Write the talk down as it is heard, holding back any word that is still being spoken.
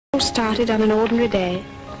Started on an ordinary day,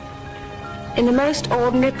 in the most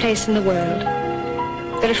ordinary place in the world,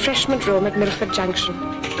 the refreshment room at Milford Junction.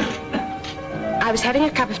 I was having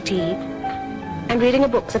a cup of tea and reading a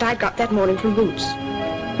book that I'd got that morning from Boots.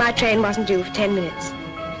 My train wasn't due for 10 minutes.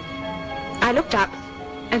 I looked up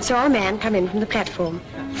and saw a man come in from the platform.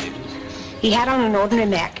 He had on an ordinary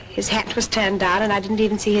mac, his hat was turned down and I didn't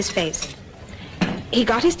even see his face. He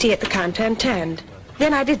got his tea at the counter and turned.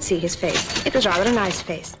 Then I did see his face. It was rather a nice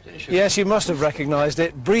face. Yes, you must have recognised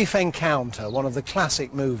it. Brief Encounter, one of the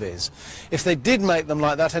classic movies. If they did make them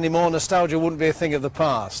like that anymore, nostalgia wouldn't be a thing of the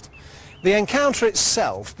past. The encounter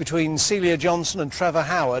itself between Celia Johnson and Trevor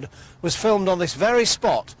Howard was filmed on this very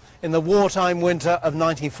spot in the wartime winter of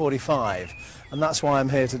 1945. And that's why I'm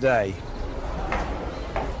here today.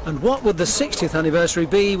 And what would the 60th anniversary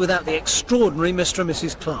be without the extraordinary Mr. and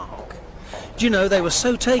Mrs. Clark? Do you know, they were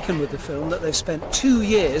so taken with the film that they've spent 2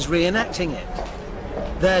 years reenacting it.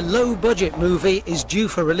 Their low-budget movie is due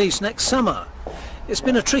for release next summer. It's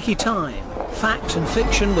been a tricky time. Fact and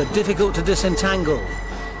fiction were difficult to disentangle.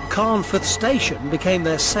 Carnforth Station became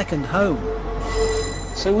their second home.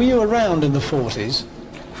 So were you around in the 40s?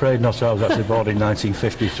 Afraid not. I was actually born in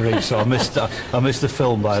 1953, so I missed the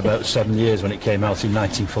film by about 7 years when it came out in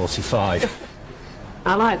 1945.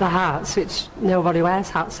 I like the hats, which nobody wears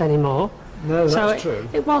hats anymore. No, that's so true.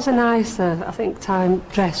 It was a nice, I think, time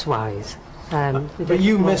dress-wise. But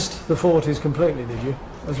you missed the 40s completely, did you?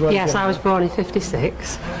 As well. Yes, I was born in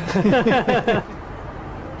 56.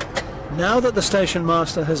 Now that the station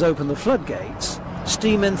master has opened the floodgates,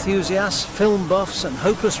 steam enthusiasts, film buffs and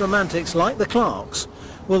hopeless romantics like the Clarks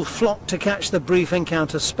will flock to catch the Brief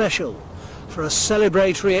Encounter special for a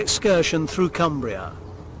celebratory excursion through Cumbria.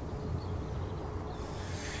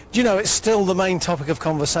 Do you know, it's still the main topic of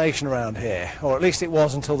conversation around here, or at least it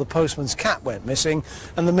was until the postman's cat went missing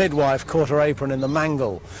and the midwife caught her apron in the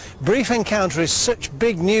mangle. Brief Encounter is such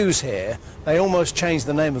big news here, they almost changed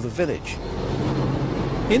the name of the village.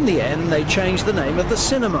 In the end, they changed the name of the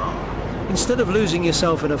cinema. Instead of losing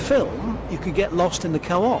yourself in a film, you could get lost in the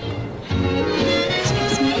co-op.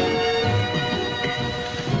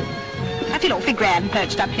 I feel awfully grand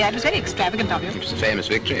perched up here. It was very extravagant of you. It's a famous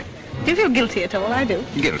victory. Do you feel guilty at all? I do.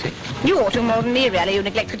 Guilty? You ought to more than me, really. You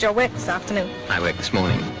neglected your work this afternoon. I worked this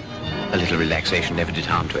morning. A little relaxation never did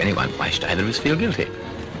harm to anyone. Why should either of us feel guilty?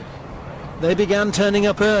 They began turning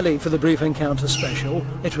up early for the Brief Encounter special.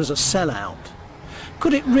 It was a sellout.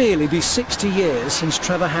 Could it really be 60 years since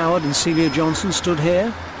Trevor Howard and Celia Johnson stood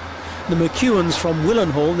here? The McEwans from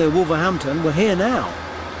Willenhall near Wolverhampton were here now.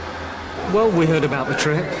 Well, we heard about the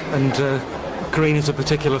trip, and Green is a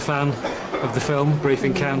particular fan of the film, Brief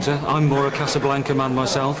Encounter. I'm more a Casablanca man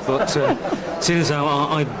myself, but seeing as how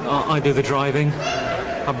I do the driving,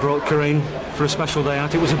 I brought Corinne for a special day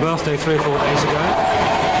out. It was her birthday 3 or 4 days ago.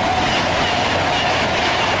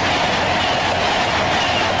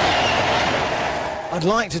 I'd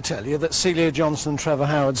like to tell you that Celia Johnson and Trevor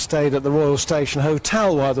Howard stayed at the Royal Station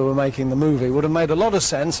Hotel while they were making the movie. Would have made a lot of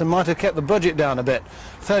sense and might have kept the budget down a bit.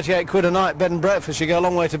 38 quid a night, bed and breakfast, you go a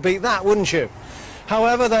long way to beat that, wouldn't you?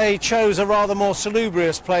 However, they chose a rather more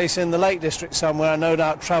salubrious place in the Lake District somewhere, and no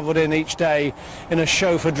doubt travelled in each day in a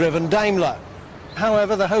chauffeur-driven Daimler.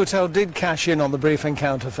 However, the hotel did cash in on the Brief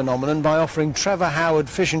Encounter phenomenon by offering Trevor Howard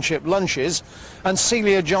fish and chip lunches and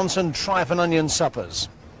Celia Johnson tripe and onion suppers.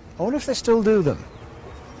 I wonder if they still do them.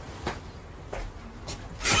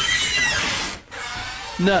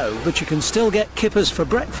 No, but you can still get kippers for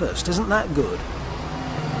breakfast. Isn't that good?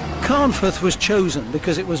 Carnforth was chosen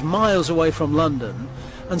because it was miles away from London,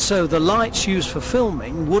 and so the lights used for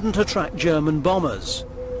filming wouldn't attract German bombers.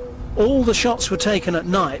 All the shots were taken at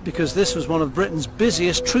night because this was one of Britain's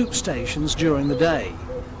busiest troop stations during the day.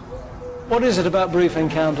 What is it about Brief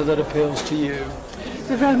Encounter that appeals to you?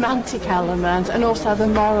 The romantic element and also the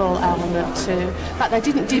moral element too. That they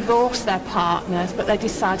didn't divorce their partners, but they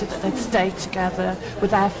decided that they'd stay together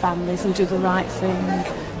with their families and do the right thing.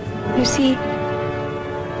 You see,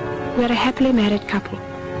 we're a happily married couple,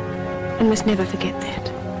 and must never forget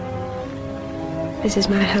that. This is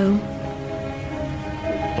my home.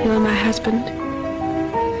 You're my husband,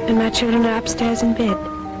 and my children are upstairs in bed.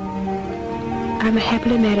 I'm a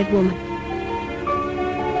happily married woman.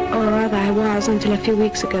 Or rather, I was until a few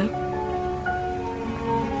weeks ago.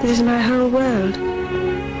 This is my whole world,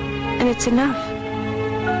 and it's enough.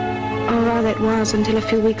 Or rather, it was until a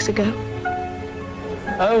few weeks ago.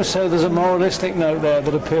 Oh, so there's a moralistic note there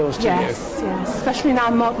that appeals to you. Yes, especially in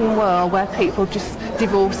our modern world where people just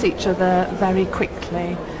divorce each other very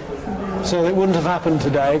quickly. So it wouldn't have happened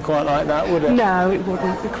today quite like that, would it? No, it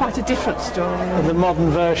wouldn't. It'd be quite a different story. The modern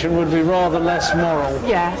version would be rather less moral.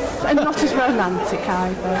 Yes, and not as romantic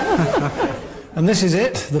either. And this is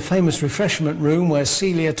it, the famous refreshment room where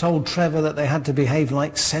Celia told Trevor that they had to behave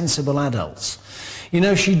like sensible adults. You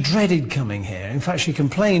know, she dreaded coming here. In fact, she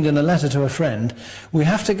complained in a letter to a friend, we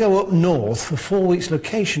have to go up north for 4 weeks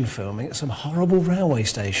location filming at some horrible railway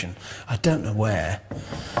station. I don't know where.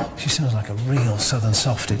 She sounds like a real southern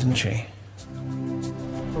softie, doesn't she?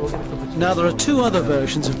 Now, there are two other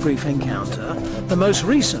versions of Brief Encounter. The most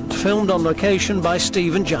recent, filmed on location by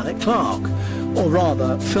Steve and Janet Clark, or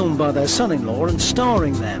rather, filmed by their son-in-law and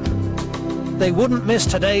starring them. They wouldn't miss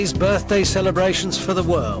today's birthday celebrations for the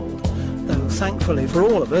world, though thankfully for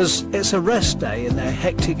all of us, it's a rest day in their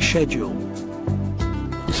hectic schedule.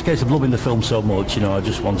 It's a case of loving the film so much, you know, I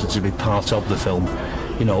just wanted to be part of the film,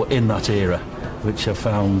 you know, in that era, which I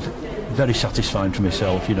found very satisfying for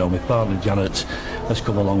myself. You know, my partner Janet has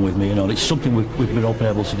come along with me, you know, and it's something we've been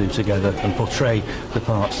able to do together and portray the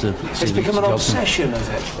parts of... It's become an obsession, is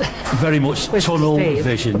it? Very much tunnel Steve.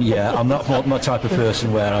 vision, yeah. I'm not my type of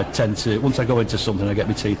person where I tend to, once I go into something, I get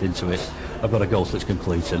my teeth into it. I've got a goal that's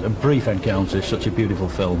completed. And Brief Encounter is such a beautiful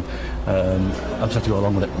film. I just have to go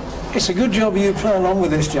along with it. It's a good job you play along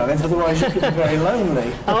with this, Janet, otherwise you could be very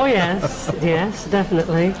lonely. Oh yes, yes,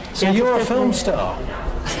 definitely. So yes, you're a definitely. film star?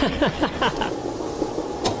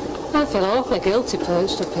 I feel awfully guilty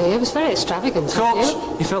perched up here. It was very extravagant. Cox,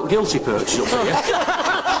 you felt guilty perched up here.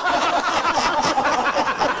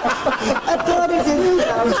 I thought he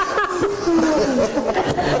did.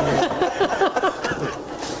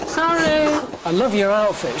 Sorry. I love your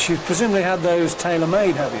outfits. You've presumably had those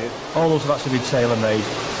tailor-made, have you? All those have actually been tailor-made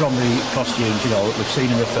from the costumes, you know, that we've seen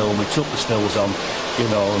in the film. We took the stills on, you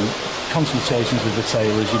know, and consultations with the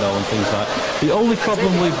tailors, you know, and things like that. The only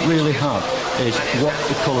problem we've really had is what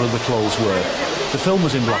the colour of the clothes were. The film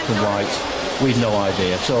was in black and white. We'd no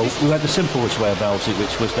idea. So we went the simplest way about it,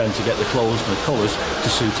 which was then to get the clothes and the colours to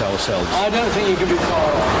suit ourselves. I don't think you can be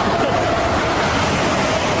far off.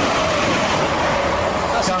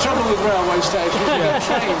 That's the trouble with railway stations.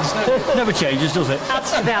 It never changes, does it?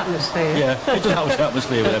 Adds to the atmosphere. Yeah, it does have its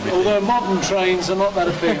atmosphere with everything. Although modern trains are not that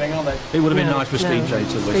appealing, are they? It would have been nice for steam train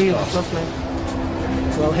to Steve, list. lovely.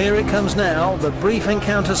 Well, here it comes now, the Brief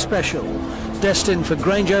Encounter special, destined for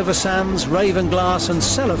Grange-over-Sands, Ravenglass and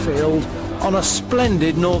Sellafield on a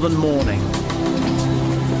splendid northern morning.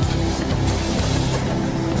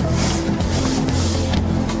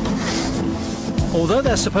 Although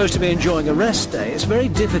they're supposed to be enjoying a rest day, it's very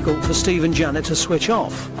difficult for Steve and Janet to switch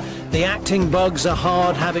off. The acting bug's a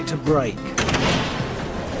hard habit to break.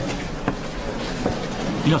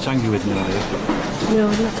 You're not angry with me, are you? No,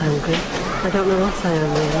 I'm not angry. I don't know what I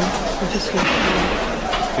am really. I just feel...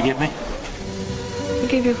 Forgive me?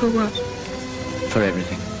 Forgive you for what? For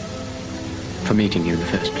everything. For meeting you in the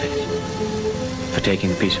first place. For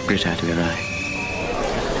taking a piece of grit out of your eye.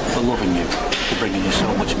 For loving you, for bringing you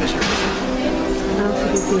so much misery. I'll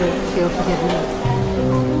forgive you if you'll forgive me.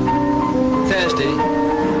 Thursday.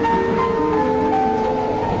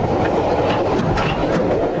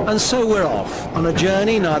 And so we're off, on a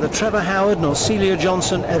journey neither Trevor Howard nor Celia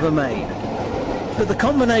Johnson ever made. But the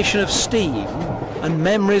combination of steam and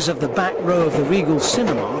memories of the back row of the Regal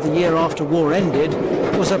Cinema the year after war ended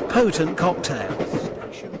was a potent cocktail.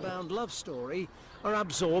 Station-bound love story are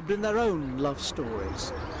absorbed in their own love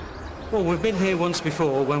stories. Well, we've been here once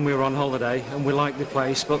before when we were on holiday and we liked the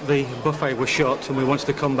place, but the buffet was shut and we wanted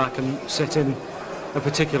to come back and sit in a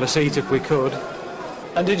particular seat if we could.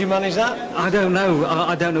 And did you manage that? I don't know.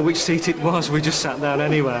 I don't know which seat it was. We just sat down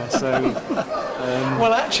anywhere, so...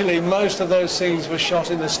 Well, actually, most of those scenes were shot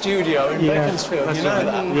in the studio in Beaconsfield, you know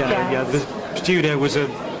that? Yeah. The studio was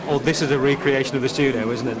this is a recreation of the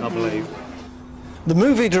studio, isn't it, I believe? The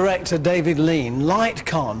movie director, David Lean, liked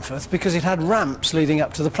Carnforth because it had ramps leading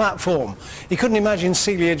up to the platform. He couldn't imagine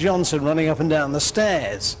Celia Johnson running up and down the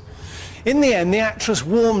stairs. In the end, the actress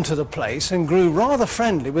warmed to the place and grew rather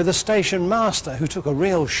friendly with the station master, who took a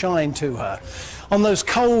real shine to her. On those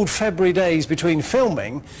cold February days between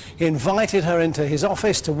filming, he invited her into his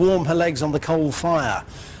office to warm her legs on the coal fire.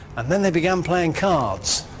 And then they began playing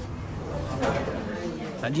cards.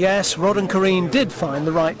 And yes, Rod and Corinne did find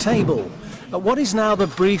the right table at what is now the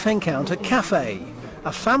Brief Encounter Cafe,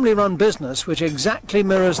 a family-run business which exactly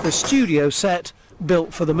mirrors the studio set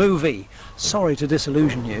built for the movie. Sorry to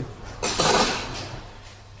disillusion you.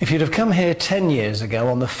 If you'd have come here 10 years ago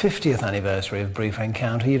on the 50th anniversary of Brief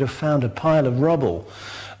Encounter, you'd have found a pile of rubble.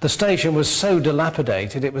 The station was so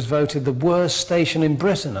dilapidated it was voted the worst station in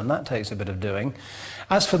Britain, and that takes a bit of doing.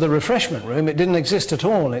 As for the refreshment room, it didn't exist at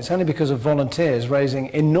all, and it's only because of volunteers raising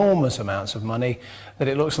enormous amounts of money that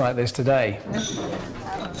it looks like this today.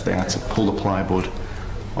 They had to pull the plywood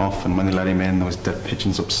off, and when they let him in there was dead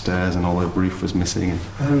pigeons upstairs and all the roof was missing.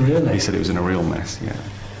 Oh really? He said it was in a real mess, yeah.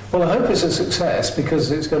 Well, I hope it's a success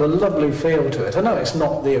because it's got a lovely feel to it. I know it's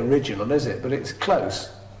not the original, is it? But it's close.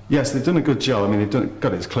 Yes, they've done a good job. I mean,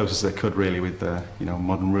 got it as close as they could, really, with you know,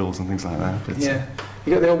 modern rules and things like that. But yeah,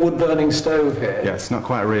 you got the old wood-burning stove here. Yeah, it's not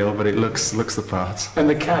quite real, but it looks the part. And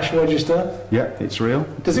the cash register? Yeah, it's real.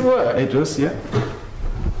 Does it work? It does, yeah.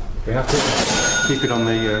 We have to keep it on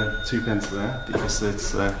the 2 pence there because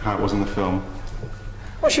it's how it was in the film.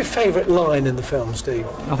 What's your favourite line in the film, Steve?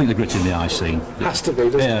 I think the grit in the eye scene. Has to be,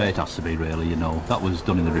 doesn't it? Yeah, it has to be, really, you know. That was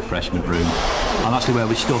done in the refreshment room. And actually where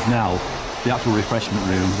we stood now, the actual refreshment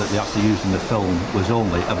room that they actually used in the film was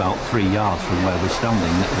only about 3 yards from where we're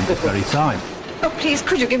standing at this very time. Oh, please,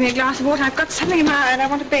 could you give me a glass of water? I've got something in my eye and I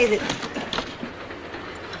want to bathe it.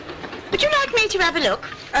 Would you like me to have a look?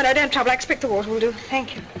 Oh, no, don't trouble. I expect the water will do.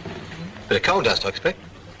 Thank you. Bit of coal dust, I expect.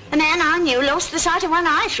 A man I knew lost the sight of one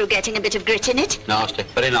eye through getting a bit of grit in it. Nasty,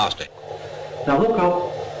 very nasty. Now look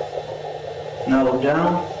up. Now look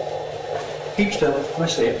down. Keep still. I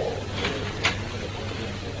see it.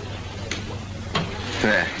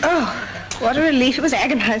 There. Oh, what a relief. It was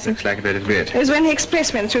agonising. Looks like a bit of grit. It was when the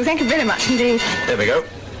express went through. Thank you very much indeed. There we go.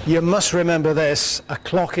 You must remember this. A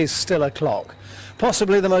clock is still a clock.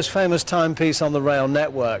 Possibly the most famous timepiece on the rail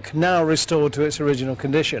network, now restored to its original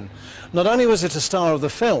condition. Not only was it a star of the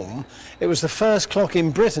film, it was the first clock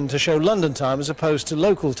in Britain to show London time as opposed to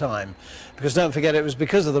local time. Because don't forget, it was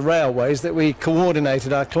because of the railways that we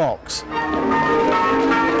coordinated our clocks.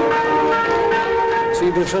 So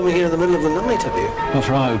you've been filming here in the middle of the night, have you? That's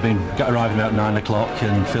right, we've been arriving about 9 o'clock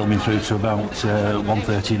and filming through to about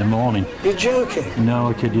 1:30 in the morning. You're joking? No,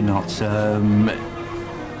 I kid you not.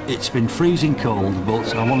 It's been freezing cold,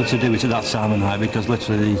 but I wanted to do it at that time of night because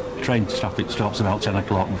literally the train traffic stops about 10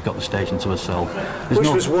 o'clock and we've got the station to ourselves. Which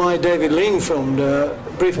was why David Lean filmed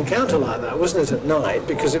Brief Encounter like that, wasn't it, at night?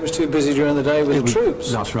 Because it was too busy during the day with the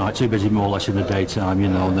troops. That's right, too busy more or less in the daytime, you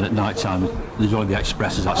know, and then at night time there's only the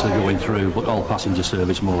expresses actually going through, but all passenger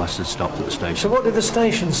service more or less has stopped at the station. So what did the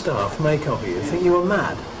station staff make of you? Think you were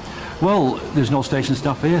mad? Well, there's no station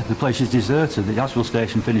staff here. The place is deserted. The actual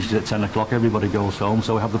station finishes at 10 o'clock. Everybody goes home,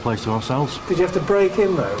 so we have the place to ourselves. Did you have to break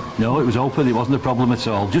in, though? No, it was open. It wasn't a problem at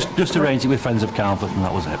all. Just arranged it with friends of Carnforth, and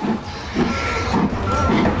that was it.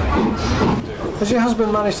 Has your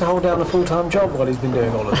husband managed to hold down a full-time job while he's been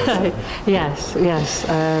doing all of this? Yes.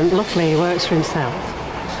 Luckily, he works for himself,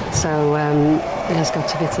 so he has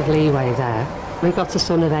got a bit of leeway there. We've got a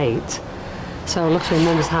son of 8, so luckily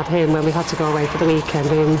Mum's had him when we've had to go away for the weekend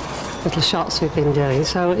doing little shots we've been doing,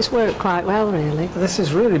 so it's worked quite well, really. This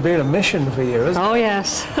has really been a mission for you, hasn't it? Oh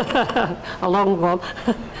yes, a long one.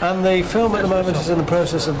 And the film at the moment is in the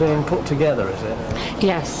process of being put together, is it?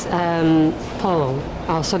 Yes, Paul,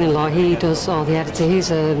 our son-in-law, he does all the editing. He's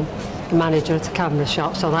a manager at a camera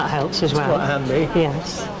shop, so that helps as well. Quite handy.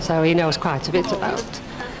 Yes, so he knows quite a bit about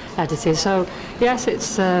editing. So yes,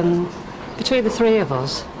 it's between the 3 of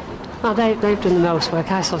us. Well, they've done the most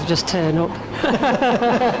work. I sort of just turn up.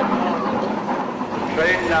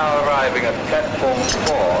 Train now arriving at platform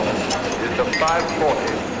 4 is the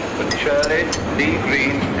 5:40 for Shirley, Lee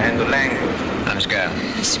Green and Langley. I must go.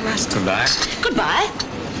 Yes, you must. Goodbye. Goodbye.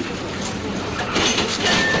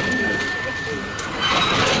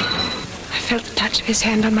 I felt the touch of his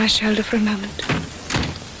hand on my shoulder for a moment.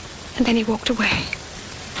 And then he walked away.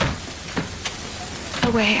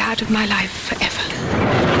 Away out of my life forever.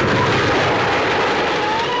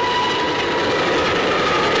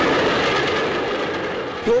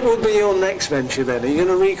 What will be your next venture then? Are you going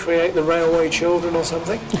to recreate the Railway Children or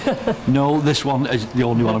something? No, this one is the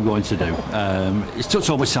only one I'm going to do. It's took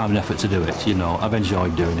so much time and effort to do it, you know. I've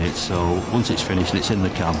enjoyed doing it, so once it's finished and it's in the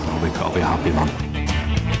can, I'll be a happy man.